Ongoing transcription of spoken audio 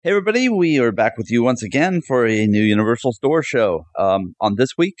Hey everybody, we are back with you once again for a new Universal Store show. On this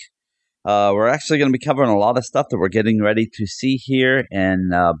week, we're actually going to be covering a lot of stuff that we're getting ready to see here in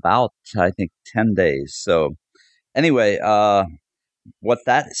about, I think, 10 days. So anyway, what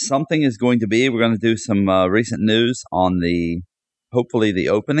that something is going to be, we're going to do some recent news on hopefully the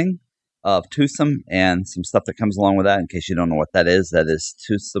opening of Toothesome and some stuff that comes along with that. In case you don't know what that is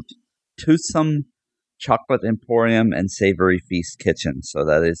Toothesome Chocolate Emporium and Savory Feast Kitchen. So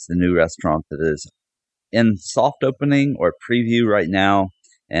that is the new restaurant that is in soft opening or preview right now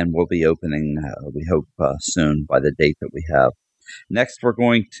and will be opening, we hope, soon by the date that we have. Next, we're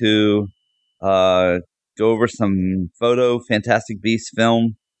going to go over some Fantastic Beasts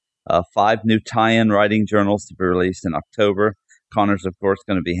film, 5 new tie-in writing journals to be released in October. Connor's, of course,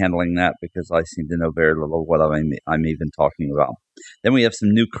 going to be handling that because I seem to know very little of what I'm even talking about. Then we have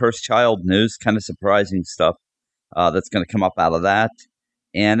some new Cursed Child news, kind of surprising stuff that's going to come up out of that.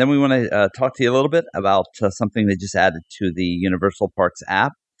 And then we want to talk to you a little bit about something they just added to the Universal Parks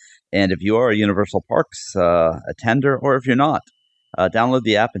app. And if you are a Universal Parks attender, or if you're not, download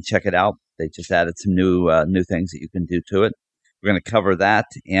the app and check it out. They just added some new things that you can do to it. We're going to cover that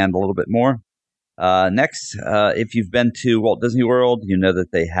and a little bit more. Next, if you've been to Walt Disney World, you know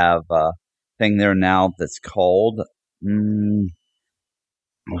that they have a thing there now that's called, I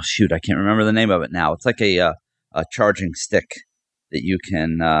can't remember the name of it now. It's like a charging stick that you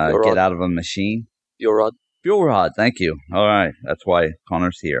can get out of a machine. Fuel rod, thank you. All right, that's why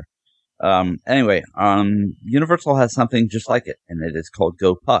Connor's here. Anyway, Universal has something just like it, and it is called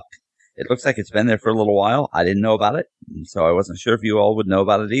Go Puck. It looks like it's been there for a little while. I didn't know about it, so I wasn't sure if you all would know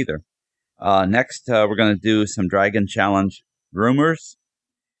about it either. Next, we're going to do some Dragon Challenge rumors,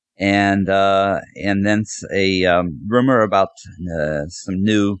 and then a rumor about some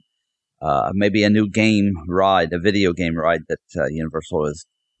new, maybe a new game ride, a video game ride that Universal is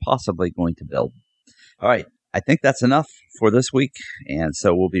possibly going to build. All right, I think that's enough for this week, and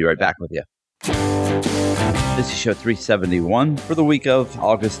so we'll be right back with you. This is show 371 for the week of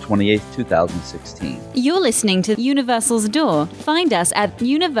August 28th, 2016. You're listening to Universal's Door. Find us at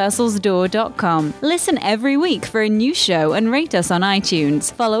universalsdoor.com. Listen every week for a new show and rate us on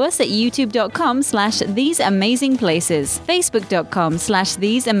iTunes. Follow us at youtube.com/theseamazingplaces,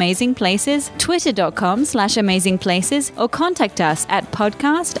 facebook.com/theseamazingplaces, twitter.com/amazingplaces, or contact us at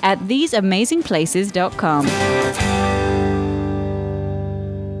podcast@theseamazingplaces.com.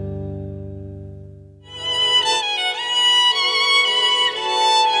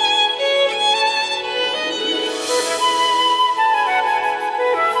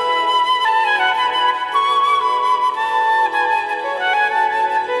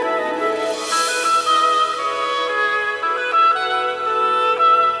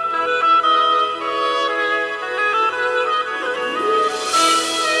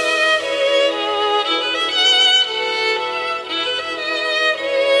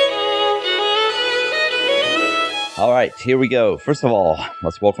 All right, here we go. First of all,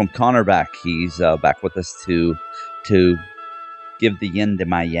 let's welcome Connor back. He's back with us to give the yin to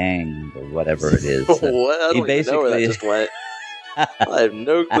my yang, or whatever it is. What? I don't even know where that just went. I have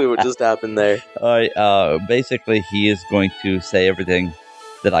no clue what just happened there. All right, basically, he is going to say everything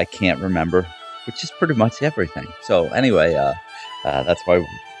that I can't remember, which is pretty much everything. So anyway, that's why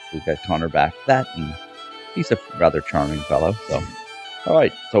we got Connor back. And he's a rather charming fellow. So, all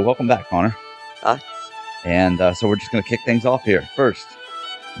right, so welcome back, Connor. Hi. And so we're just going to kick things off here. First,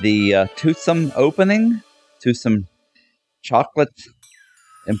 the Toothesome opening, Toothesome Chocolate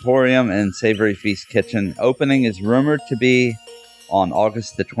Emporium and Savory Feast Kitchen opening is rumored to be on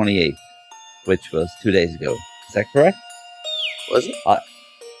August the 28th, which was 2 days ago. Is that correct? Was it?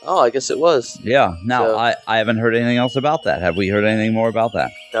 I guess it was. Yeah. Now, I haven't heard anything else about that. Have we heard anything more about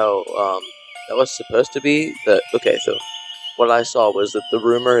that? No, that was supposed to be the... Okay, so what I saw was that the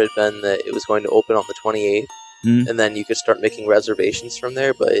rumor had been that it was going to open on the 28th, and then you could start making reservations from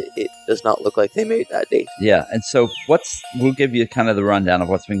there, but it does not look like they made that date. Yeah, and so we'll give you kind of the rundown of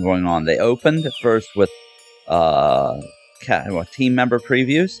what's been going on. They opened first with team member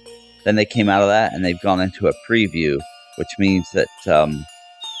previews, then they came out of that, and they've gone into a preview, which means that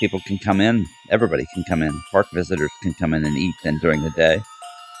people can come in, everybody can come in, park visitors can come in and eat then during the day.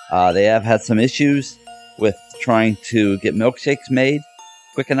 They have had some issues with trying to get milkshakes made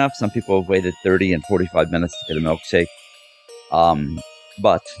quick enough. Some people have waited 30 and 45 minutes to get a milkshake.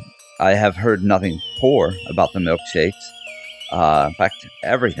 But I have heard nothing poor about the milkshakes. In fact,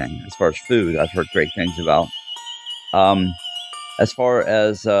 everything as far as food, I've heard great things about. As far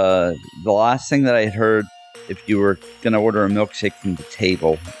as the last thing that I had heard, if you were going to order a milkshake from the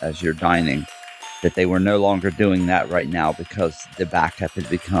table as you're dining, that they were no longer doing that right now because the backup had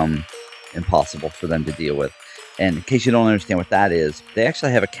become impossible for them to deal with. And in case you don't understand what that is, they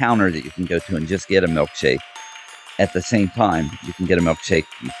actually have a counter that you can go to and just get a milkshake. At the same time, you can get a milkshake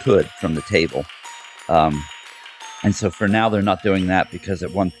from the table. And so for now, they're not doing that because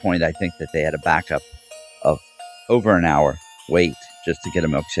at one point, I think that they had a backup of over an hour wait just to get a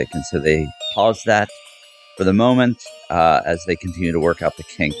milkshake. And so they paused that for the moment as they continue to work out the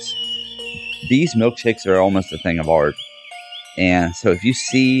kinks. These milkshakes are almost a thing of art. And so if you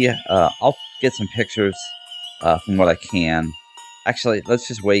see, I'll get some pictures from what I can. Actually, let's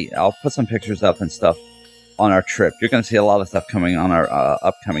just wait. I'll put some pictures up and stuff on our trip. You're going to see a lot of stuff coming on our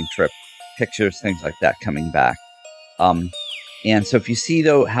upcoming trip. Pictures, things like that coming back. And so if you see,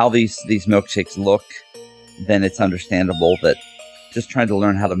 though, how these milkshakes look, then it's understandable that just trying to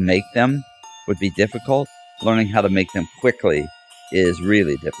learn how to make them would be difficult. Learning how to make them quickly is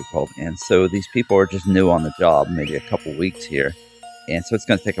really difficult. And so these people are just new on the job, maybe a couple weeks here. And so it's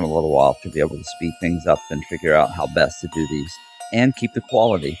going to take them a little while to be able to speed things up and figure out how best to do these and keep the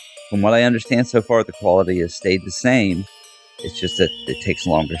quality. From what I understand so far, the quality has stayed the same. It's just that it takes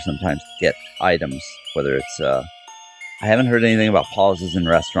longer sometimes to get items, whether it's... I haven't heard anything about pauses in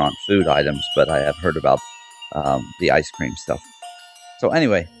restaurant food items, but I have heard about the ice cream stuff. So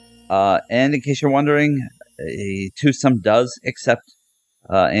anyway, and in case you're wondering, Toothesome does accept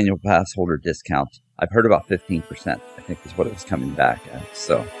annual pass holder discount. I've heard about 15%, I think is what it was coming back at.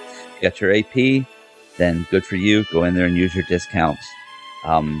 So if you got your AP, then good for you. Go in there and use your discounts.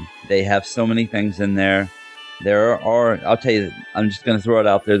 They have so many things in there. There are, I'll tell you, I'm just going to throw it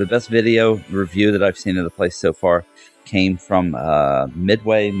out there. The best video review that I've seen of the place so far came from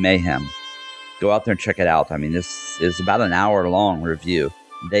Midway Mayhem. Go out there and check it out. I mean, this is about an hour-long review.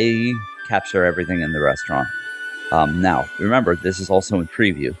 They capture everything in the restaurant. Now, remember, this is also in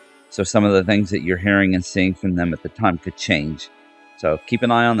preview. So some of the things that you're hearing and seeing from them at the time could change. So keep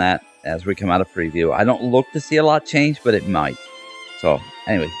an eye on that as we come out of preview. I don't look to see a lot change, but it might. So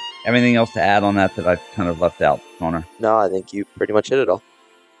anyway, anything else to add on that I've kind of left out, Connor? No, I think you pretty much hit it all.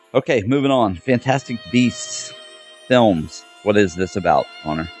 Okay, moving on. Fantastic Beasts films. What is this about,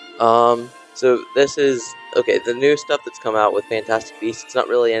 Connor? So this is, okay, the new stuff that's come out with Fantastic Beasts, it's not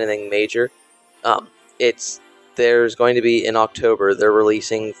really anything major. There's going to be, in October, they're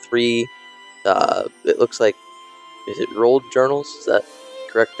releasing 3, it looks like, is it rolled journals? Is that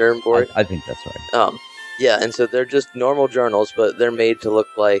the correct term for it? I think that's right. Yeah, and so they're just normal journals, but they're made to look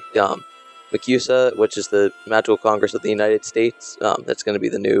like MACUSA, which is the Magical Congress of the United States. That's going to be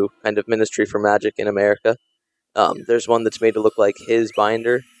the new kind of ministry for magic in America. There's one that's made to look like his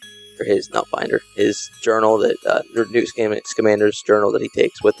binder, or his journal that, Newt Scamander's journal that he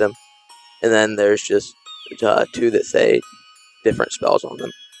takes with him. And then there's just 2 that say different spells on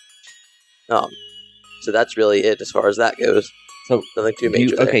them. So that's really it as far as that goes. So nothing too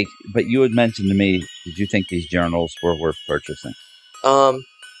major there. Okay, but you had mentioned to me, did you think these journals were worth purchasing?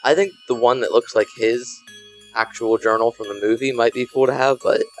 I think the one that looks like his actual journal from the movie might be cool to have,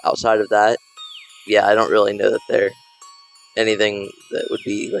 but outside of that, yeah, I don't really know that they're anything that would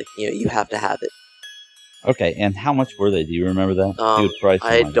be like, you have to have it. Okay, and how much were they? Do you remember that? Price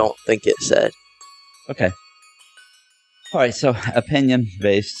I don't think it said. Okay. All right, so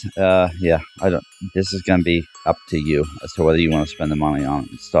opinion-based, yeah, this is going to be up to you as to whether you want to spend the money on it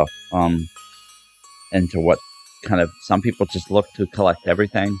and stuff. And to what kind of, some people just look to collect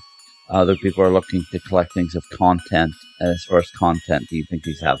everything. Other people are looking to collect things of content. And as far as content, do you think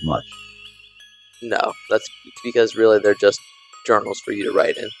these have much? No, that's because really they're just journals for you to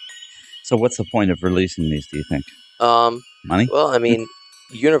write in. So what's the point of releasing these, do you think? Money? Well, I mean,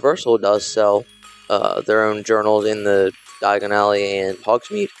 Universal does sell their own journals in the Diagon Alley and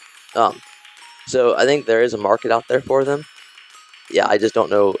Hogsmeade. So I think there is a market out there for them. Yeah, I just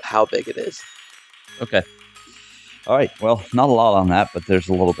don't know how big it is. Okay. All right. Well, not a lot on that, but there's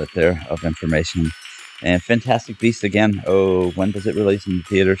a little bit there of information. And Fantastic Beasts again. Oh, when does it release in the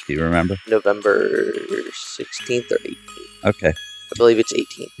theaters? Do you remember? November 16th or 18th. Okay. I believe it's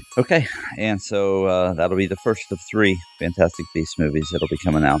 18th. Okay. And so that'll be the first of 3 Fantastic Beasts movies that'll be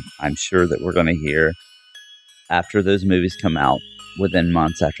coming out. I'm sure that we're going to hear after those movies come out, within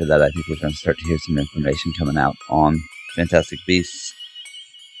months after that, I think we're going to start to hear some information coming out on Fantastic Beasts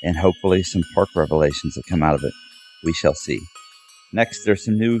and hopefully some park revelations that come out of it. We shall see. Next, there's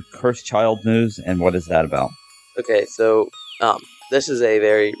some new Cursed Child news, and what is that about? Okay, so this is a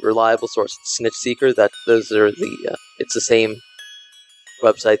very reliable source. Snitch Seeker. Those are it's the same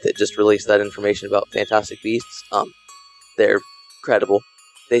website that just released that information about Fantastic Beasts. They're credible.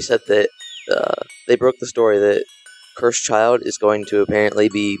 They said that they broke the story that Cursed Child is going to apparently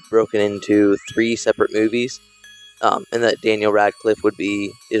be broken into 3 separate movies, and that Daniel Radcliffe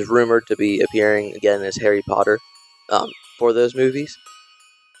is rumored to be appearing again as Harry Potter for those movies.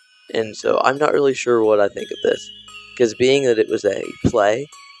 And so I'm not really sure what I think of this, because being that it was a play,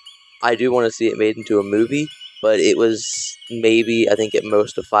 I do want to see it made into a movie, but it was maybe, I think at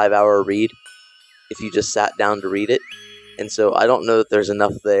most, a 5-hour read if you just sat down to read it. And so I don't know that there's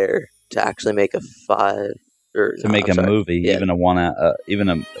enough there to actually make a movie, yeah. Even a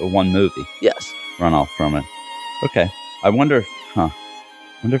one movie. Yes. Run off from it. Okay. I wonder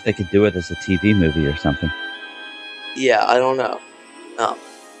if they could do it as a TV movie or something. Yeah, I don't know.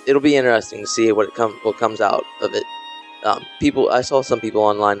 It'll be interesting to see what comes out of it. I saw some people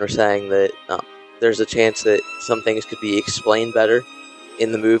online were saying that there's a chance that some things could be explained better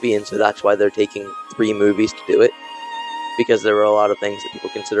in the movie, and so that's why they're taking 3 movies to do it, because there were a lot of things that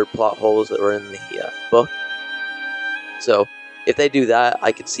people considered plot holes that were in the book. So if they do that,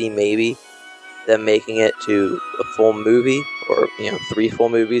 I could see maybe them making it to a full movie, or 3 full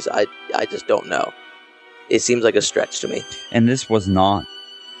movies. I just don't know. It seems like a stretch to me. And this was not.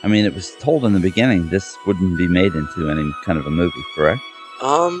 I mean, it was told in the beginning this wouldn't be made into any kind of a movie, correct?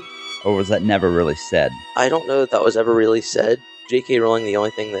 Or was that never really said? I don't know that was ever really said. J.K. Rowling, the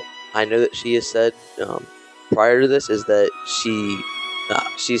only thing that I know that she has said prior to this is that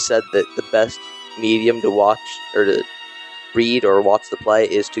she said that the best medium to watch or to read or watch the play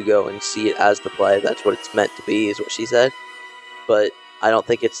is to go and see it as the play. That's what it's meant to be, is what she said. But I don't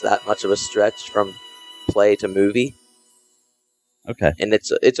think it's that much of a stretch from play to movie. Okay. And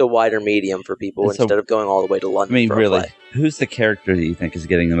it's a wider medium for people instead of going all the way to London for a play. Who's the character that you think is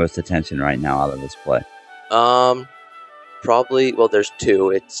getting the most attention right now out of this play? Probably, well, there's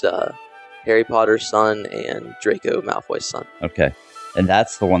 2. It's Harry Potter's son and Draco Malfoy's son. Okay. And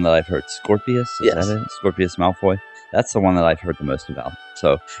that's the one that I've heard. Scorpius? Yes. That it? Scorpius Malfoy? That's the one that I've heard the most about.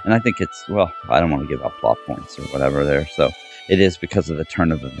 So, and I think it's, well, I don't want to give out plot points or whatever there. So, it is because of the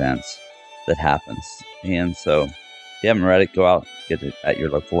turn of events that happens. And so, if you haven't read it, go out, get it at your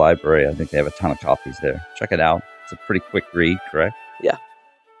local library. I think they have a ton of copies there. Check it out. It's a pretty quick read, correct? Yeah.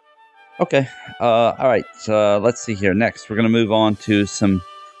 Okay. All right. So let's see here. Next, we're going to move on to some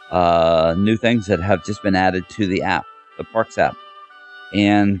new things that have just been added to the app, the Parks app.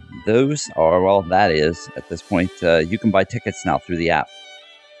 And those are, well, that is, at this point, you can buy tickets now through the app.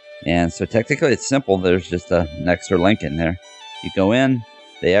 And so technically it's simple. There's just an extra link in there. You go in.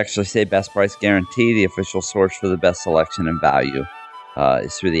 They actually say best price guarantee. The official source for the best selection and value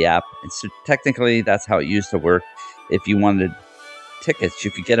is through the app. And so technically that's how it used to work. If you wanted tickets,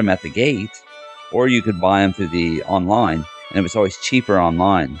 you could get them at the gate, or you could buy them through the online, and it was always cheaper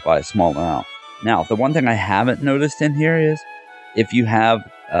online by a small amount. Now, the one thing I haven't noticed in here is if you have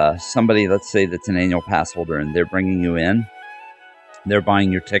somebody, let's say that's an annual pass holder, and they're bringing you in, they're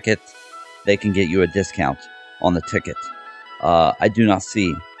buying your ticket, they can get you a discount on the ticket. I do not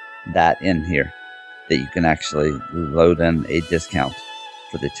see that in here, that you can actually load in a discount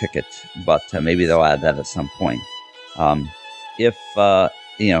for the ticket, but maybe they'll add that at some point. If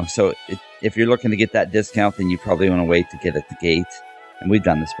you're looking to get that discount, then you probably want to wait to get at the gate. And we've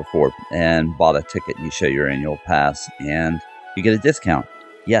done this before, and bought a ticket, and you show your annual pass, and you get a discount.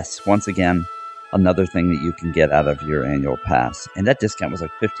 Yes, once again, another thing that you can get out of your annual pass. And that discount was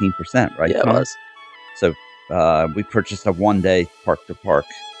like 15%, right? Yeah, it was. So we purchased a one-day park-to-park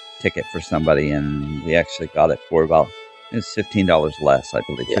ticket for somebody, and we actually got it for about, it was $15 less, I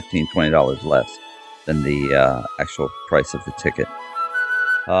believe, $15, $20 less than the actual price of the ticket.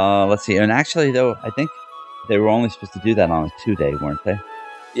 Let's see. And actually, though, I think they were only supposed to do that on a 2-day, weren't they?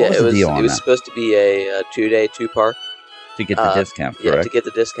 Yeah, it was supposed to be a 2-day, 2-park. To get the discount, correct? Yeah, to get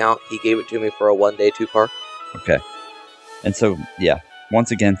the discount. He gave it to me for a 1-day, 2-park. Okay. And so, yeah,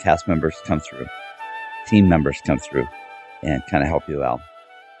 once again, cast members come through. Team members come through and kind of help you out.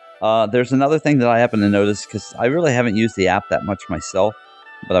 There's another thing that I happen to notice, because I really haven't used the app that much myself,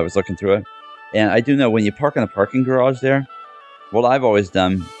 but I was looking through it. And I do know when you park in a parking garage there, what I've always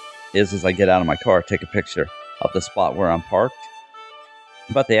done is as I get out of my car, take a picture of the spot where I'm parked.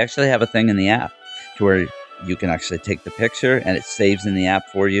 But they actually have a thing in the app to where you can actually take the picture and it saves in the app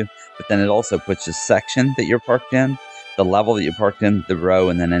for you. But then it also puts the section that you're parked in, the level that you parked in, the row,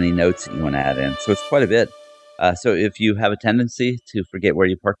 and then any notes that you want to add in. So it's quite a bit. So if you have a tendency to forget where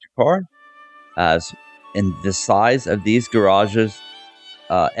you parked your car, in the size of these garages,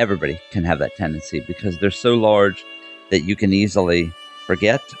 everybody can have that tendency because they're so large that you can easily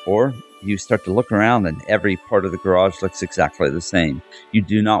forget, or you start to look around and every part of the garage looks exactly the same. You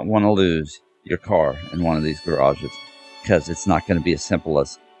do not want to lose your car in one of these garages because it's not going to be as simple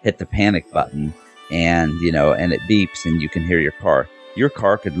as hit the panic button and and it beeps, and you can hear your car. Your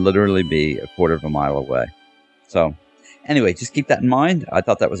car could literally be a quarter of a mile away. So, anyway, just keep that in mind. I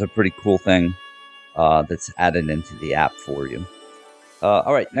thought that was a pretty cool thing that's added into the app for you.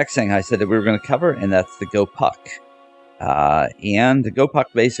 All right, next thing I said that we were going to cover, and that's the GoPuck. And the GoPuck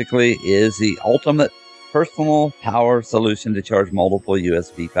basically is the ultimate personal power solution to charge multiple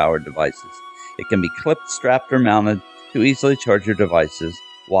USB-powered devices. It can be clipped, strapped, or mounted to easily charge your devices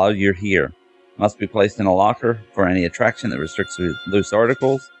while you're here. It must be placed in a locker for any attraction that restricts loose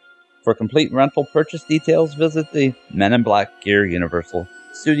articles. For complete rental purchase details, visit the Men in Black Gear Universal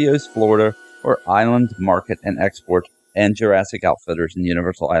Studios, Florida, or Island Market and Export and Jurassic Outfitters in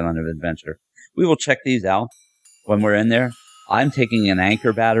Universal Island of Adventure. We will check these out when we're in there. I'm taking an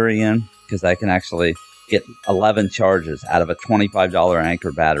Anchor battery in because I can actually get 11 charges out of a $25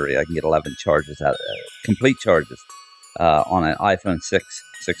 Anchor battery. I can get 11 charges out of complete charges on an iPhone 6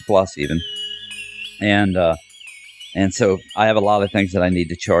 Plus even. And so I have a lot of things that I need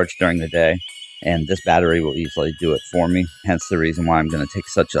to charge during the day, and this battery will easily do it for me. Hence the reason why I'm going to take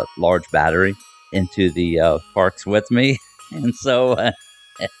such a large battery into the parks with me. And so,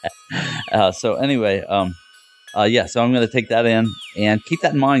 so anyway, so I'm going to take that in, and keep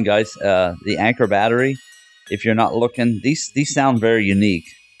that in mind, guys. The Anchor battery, if you're not looking, these sound very unique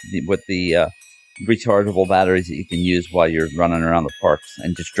with the rechargeable batteries that you can use while you're running around the parks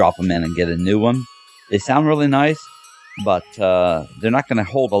and just drop them in and get a new one. They sound really nice, but they're not going to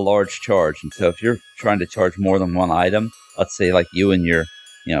hold a large charge. And so if you're trying to charge more than one item, let's say like you and your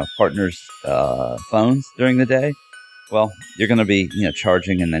partner's phones during the day, well, you're going to be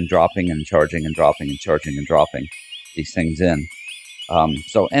charging and then dropping and charging and dropping and charging and dropping these things in.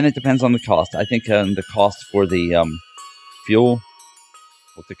 And it depends on the cost. I think the cost for the fuel,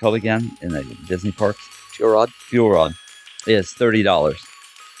 what's it called again in the Disney parks? Fuel rod is $30.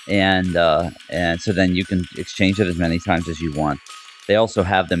 And so then you can exchange it as many times as you want. They also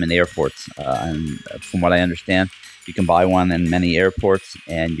have them in airports. And from what I understand, you can buy one in many airports,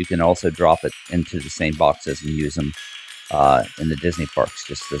 and you can also drop it into the same boxes and use them in the Disney parks,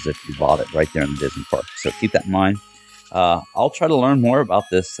 just as if you bought it right there in the Disney park. So keep that in mind. I'll try to learn more about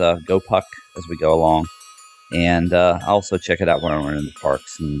this GoPuck as we go along. And I'll also check it out when we're in the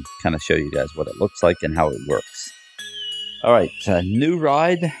parks and kind of show you guys what it looks like and how it works. All right, new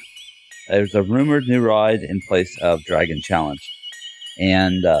ride. There's a rumored new ride in place of Dragon Challenge.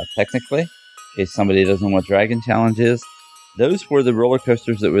 And technically, in case somebody doesn't know what Dragon Challenge is, those were the roller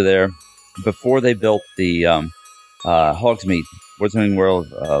coasters that were there before they built the Hogsmeade, Wizarding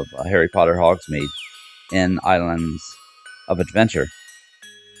World of Harry Potter Hogsmeade in Islands of Adventure.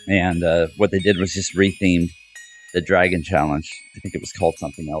 And what they did was just rethemed the Dragon Challenge. I think it was called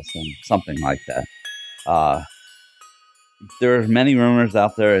something else and something like that. There are many rumors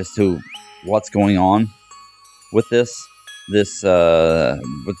out there as to what's going on with this with the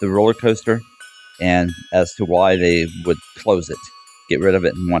roller coaster, and as to why they would close it, get rid of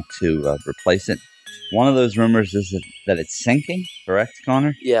it, and want to replace it. One of those rumors is that it's sinking, correct,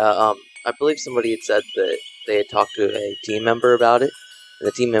 Connor? Yeah, I believe somebody had said that they had talked to a team member about it, and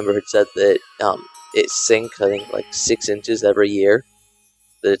the team member had said that it sinks, I think, like 6 inches every year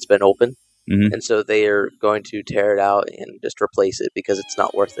that it's been open. Mm-hmm. And so they are going to tear it out and just replace it because it's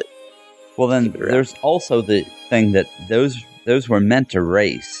not worth it. Well, then there's also the thing that those were meant to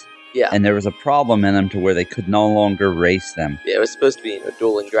race. Yeah. And there was a problem in them to where they could no longer race them. Yeah, it was supposed to be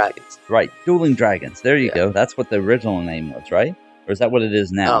Dueling Dragons. Right, Dueling Dragons. There you go. That's what the original name was, right? Or is that what it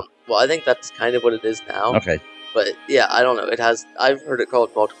is now? Well, I think that's kind of what it is now. Okay. But yeah, I don't know. I've heard it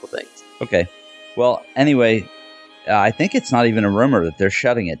called multiple things. Okay. Well, anyway, I think it's not even a rumor that they're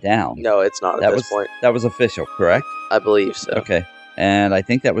shutting it down. No, it's not at this point. That was official, correct? I believe so. Okay. And I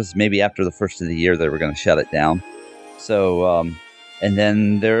think that was maybe after the first of the year they were going to shut it down. So, and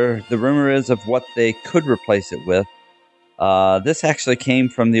then the rumor is of what they could replace it with. This actually came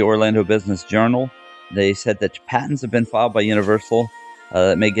from the Orlando Business Journal. They said that patents have been filed by Universal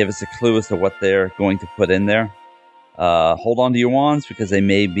that may give us a clue as to what they're going to put in there. Hold on to your wands because they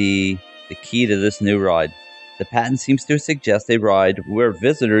may be the key to this new ride. The patent seems to suggest a ride where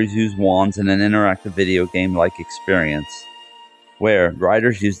visitors use wands in an interactive video game-like experience, where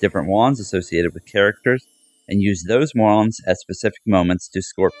riders use different wands associated with characters and use those wands at specific moments to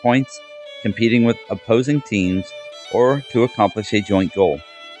score points, competing with opposing teams, or to accomplish a joint goal.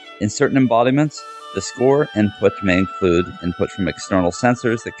 In certain embodiments, the score input may include input from external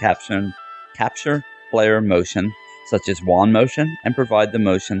sensors that capture player motion, such as wand motion, and provide the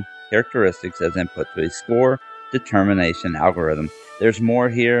motion characteristics as input to a score determination algorithm. There's more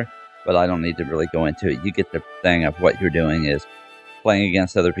here, but I don't need to really go into it. You get the thing of what you're doing is playing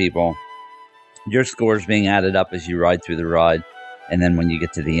against other people your score is being added up as you ride through the ride. And then when you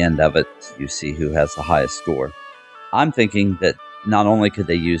get to the end of it, you see who has the highest score. I'm thinking that not only could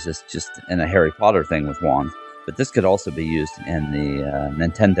they use this just in a Harry Potter thing with wands, but this could also be used in the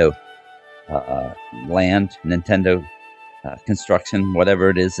Nintendo land, Nintendo construction, whatever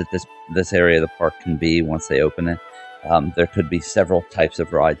it is that this area of the park can be once they open it. There could be several types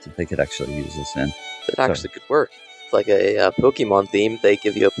of rides that they could actually use this in. It actually could work. It's like a Pokemon theme. They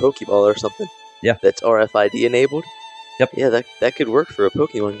give you a Pokeball or something. Yeah. That's RFID enabled. Yep. Yeah, that could work for a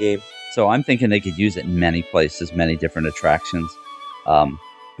Pokemon game. So I'm thinking they could use it in many places, many different attractions.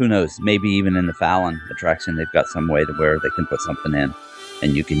 Who knows? Maybe even in the Fallon attraction, they've got some way to where they can put something in,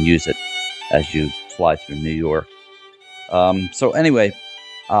 and you can use it as you fly through New York. So anyway,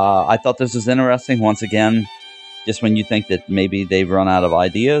 I thought this was interesting. Once again, just when you think that maybe they've run out of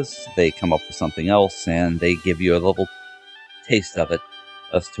ideas, they come up with something else, and they give you a little taste of it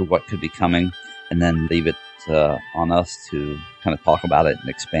as to what could be coming, and then leave it on us to kind of talk about it and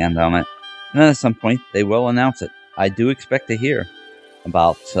expand on it. And then at some point, they will announce it. I do expect to hear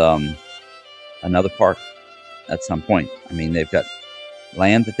about another park at some point. I mean, they've got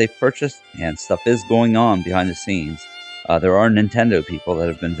land that they've purchased, and stuff is going on behind the scenes. There are Nintendo people that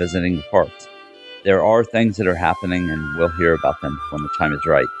have been visiting the parks. There are things that are happening, and we'll hear about them when the time is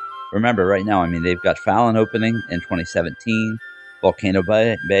right. Remember, right now, I mean, they've got Fallon opening in 2017, Volcano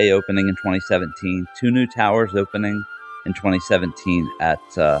Bay opening in 2017, 2 new towers opening in 2017 at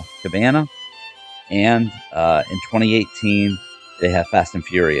Cabana, and in 2018, they have Fast and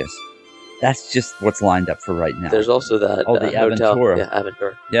Furious. That's just what's lined up for right now. There's also that the hotel. Aventura. Yeah,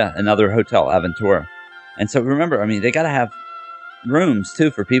 Aventura. Yeah, another hotel, Aventura. And so remember, I mean, they got to have rooms,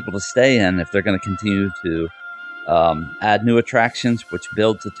 too, for people to stay in if they're going to continue to add new attractions, which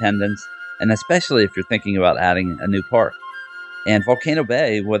builds attendance, and especially if you're thinking about adding a new park. And Volcano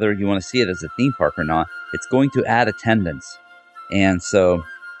Bay, whether you want to see it as a theme park or not, it's going to add attendance. And so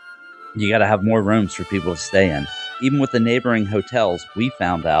you got to have more rooms for people to stay in. Even with the neighboring hotels, we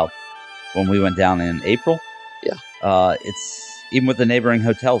found out when we went down in April. Yeah. It's even with the neighboring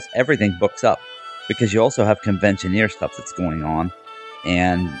hotels, everything books up because you also have conventioneer stuff that's going on.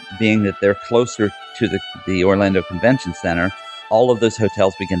 And being that they're closer to the Orlando Convention Center, all of those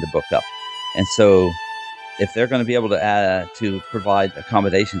hotels begin to book up. And so if they're going to be able to provide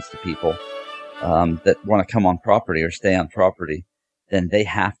accommodations to people that want to come on property or stay on property, then they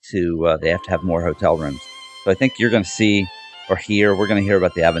have to have more hotel rooms. So I think you're going to see or hear, we're going to hear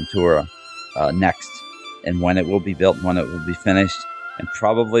about the Aventura next, and when it will be built and when it will be finished. And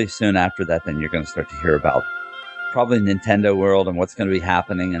probably soon after that, then you're going to start to hear about probably Nintendo World and what's going to be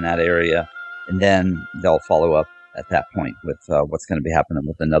happening in that area. And then they'll follow up at that point with what's going to be happening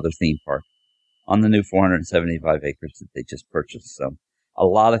with another theme park on the new 475 acres that they just purchased. So a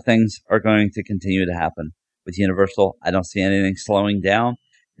lot of things are going to continue to happen with Universal. I don't see anything slowing down.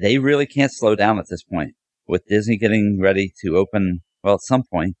 They really can't slow down at this point. With Disney getting ready to open, well, at some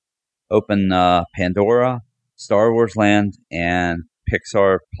point, open Pandora, Star Wars Land, and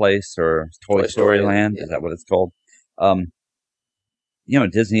Pixar Place or Toy Story Land. Yeah. Is that what it's called?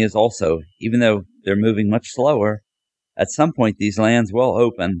 Disney is also, even though they're moving much slower, at some point these lands will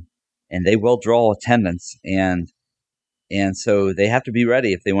open and they will draw attendance. And so they have to be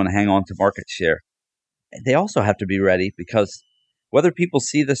ready if they want to hang on to market share. They also have to be ready because whether people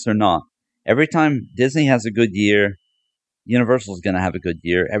see this or not, every time Disney has a good year, Universal is going to have a good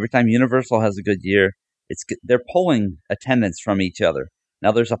year. Every time Universal has a good year, they're pulling attendance from each other.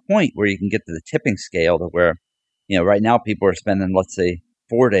 Now, there's a point where you can get to the tipping scale to where, right now people are spending, let's say,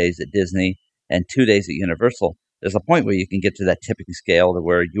 4 days at Disney and 2 days at Universal. There's a point where you can get to that tipping scale to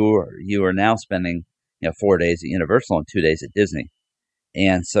where you are now spending, 4 days at Universal and 2 days at Disney.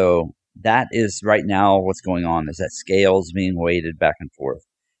 And so that is right now what's going on, is that scales being weighted back and forth.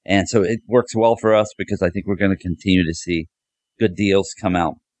 And so it works well for us because I think we're going to continue to see good deals come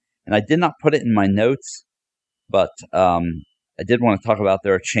out. And I did not put it in my notes, but I did want to talk about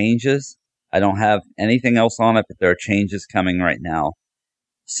there are changes. I don't have anything else on it, but there are changes coming right now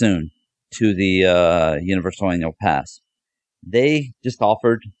soon to the Universal Annual Pass. They just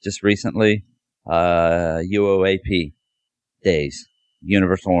offered, just recently, UOAP days,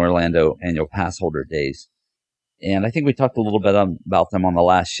 Universal Orlando Annual Pass Holder days. And I think we talked a little bit about them on the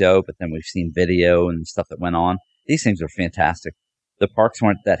last show, but then we've seen video and stuff that went on. These things are fantastic. The parks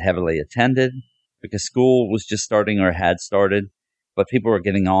weren't that heavily attended because school was just starting or had started, but people were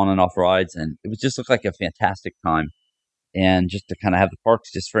getting on and off rides, and it just looked like a fantastic time. And just to kind of have the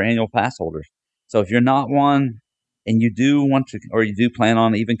parks just for annual pass holders. So if you're not one and you do want to, or you do plan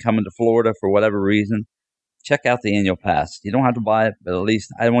on even coming to Florida for whatever reason, check out the annual pass. You don't have to buy it, but at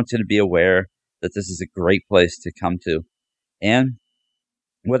least I want you to be aware that this is a great place to come to. And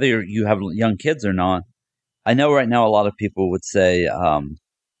whether you have young kids or not, I know right now a lot of people would say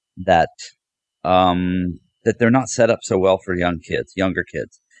that they're not set up so well for younger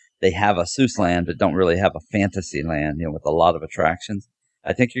kids. They have a Seuss land, but don't really have a fantasy land, with a lot of attractions.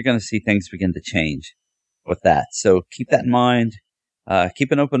 I think you're going to see things begin to change with that. So keep that in mind.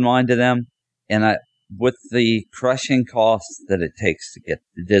 Keep an open mind to them. And with the crushing costs that it takes to get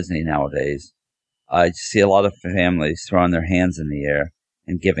to Disney nowadays, I just see a lot of families throwing their hands in the air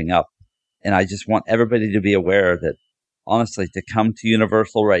and giving up. And I just want everybody to be aware that, honestly, to come to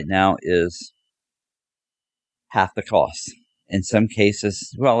Universal right now is half the cost. In some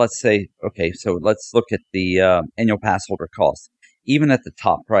cases, well, let's say, okay, so let's look at the annual pass holder cost. Even at the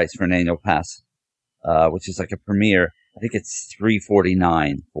top price for an annual pass, which is like a premier, I think it's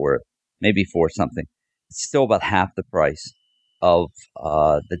 $349 for it, maybe $4 something. It's still about half the price of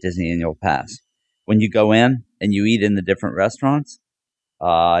the Disney annual pass. When you go in and you eat in the different restaurants,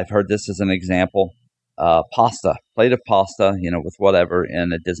 I've heard this as an example. Plate of pasta, with whatever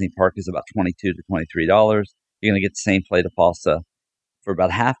in a Disney park is about $22 to $23. You're going to get the same plate of pasta for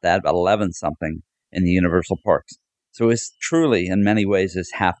about half that, about 11 something in the Universal parks. So it's truly, in many ways,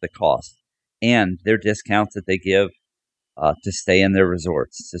 is half the cost. And their discounts that they give to stay in their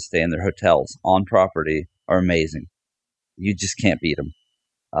resorts, to stay in their hotels on property are amazing. You just can't beat them.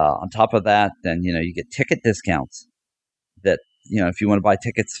 On top of that, then, you get ticket discounts that, if you want to buy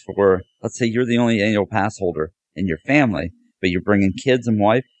tickets for, let's say you're the only annual pass holder in your family, but you're bringing kids and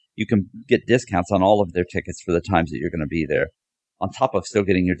wife, you can get discounts on all of their tickets for the times that you're going to be there, on top of still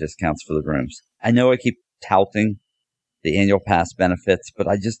getting your discounts for the rooms. I know I keep touting the annual pass benefits, but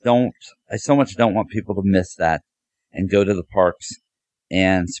I so much don't want people to miss that and go to the parks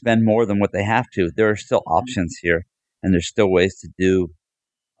and spend more than what they have to. There are still options here, and there's still ways to do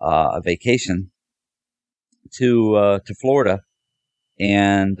a vacation to Florida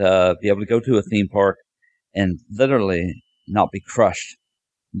and be able to go to a theme park and literally not be crushed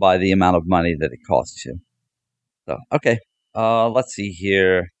by the amount of money that it costs you. So, okay, let's see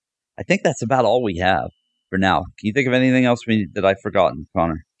here. I think that's about all we have for now. Can you think of anything else that I've forgotten,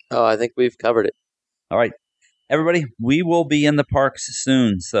 Connor? Oh, I think we've covered it. All right. Everybody, we will be in the parks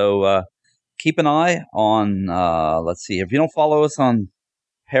soon, so keep an eye on, let's see, if you don't follow us on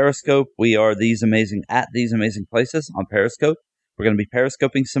Periscope, we are at These Amazing Places on Periscope. We're going to be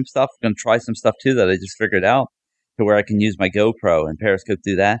Periscoping some stuff. We're going to try some stuff, too, that I just figured out to where I can use my GoPro and Periscope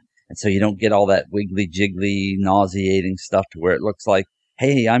do that. And so you don't get all that wiggly, jiggly, nauseating stuff to where it looks like,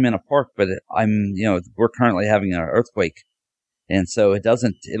 hey, I'm in a park, but we're currently having an earthquake. And so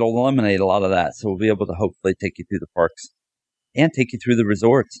it'll eliminate a lot of that. So we'll be able to hopefully take you through the parks and take you through the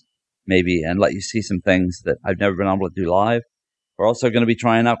resorts, maybe, and let you see some things that I've never been able to do live. We're also going to be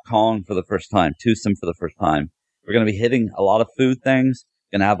trying out Kong for the first time, Toothesome for the first time. We're going to be hitting a lot of food things.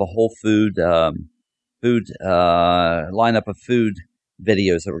 Going to have a whole food lineup of food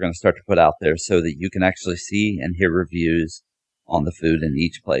videos that we're going to start to put out there so that you can actually see and hear reviews on the food in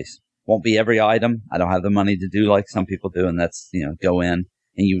each place. Won't be every item. I don't have the money to do like some people do, and that's, go in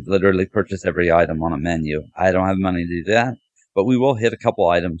and you literally purchase every item on a menu. I don't have money to do that, but we will hit a couple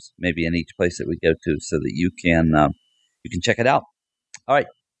items maybe in each place that we go to so that you can check it out. All right.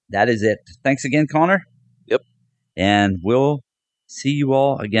 That is it. Thanks again, Connor. Yep. And we'll see you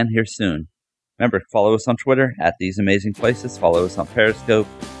all again here soon. Remember, follow us on Twitter at These Amazing Places. Follow us on Periscope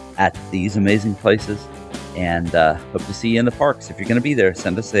at These Amazing Places. And hope to see you in the parks. If you're going to be there,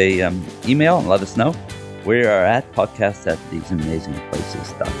 send us a email and let us know. We are at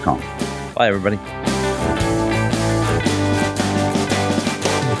podcast@theseamazingplaces.com. Bye, everybody.